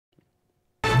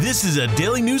This is a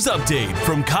daily news update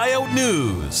from Coyote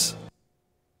News.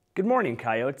 Good morning,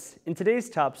 Coyotes. In today's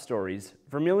top stories,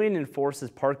 Vermilion enforces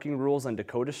parking rules on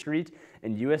Dakota Street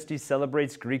and USD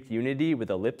celebrates Greek unity with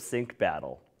a lip-sync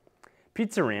battle.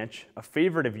 Pizza Ranch, a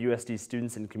favorite of USD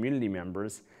students and community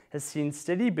members, has seen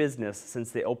steady business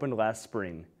since they opened last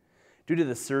spring. Due to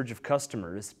the surge of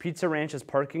customers, Pizza Ranch's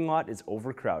parking lot is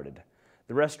overcrowded.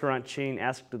 The restaurant chain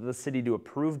asked the city to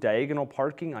approve diagonal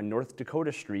parking on North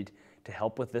Dakota Street to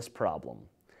help with this problem.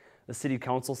 The city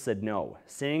council said no,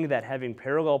 saying that having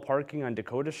parallel parking on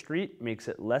Dakota Street makes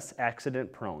it less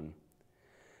accident prone.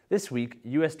 This week,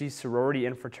 USD Sorority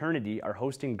and Fraternity are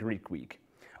hosting Greek Week,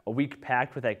 a week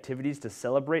packed with activities to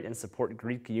celebrate and support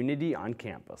Greek unity on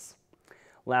campus.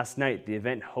 Last night, the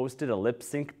event hosted a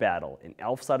lip-sync battle in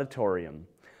Alf's Auditorium.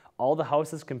 All the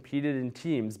houses competed in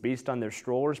teams based on their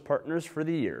strollers partners for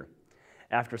the year.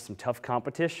 After some tough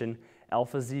competition,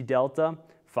 Alpha Xi Delta,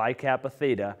 Phi Kappa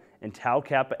Theta, and Tau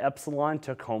Kappa Epsilon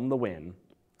took home the win.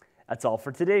 That's all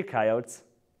for today, Coyotes.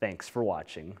 Thanks for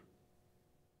watching.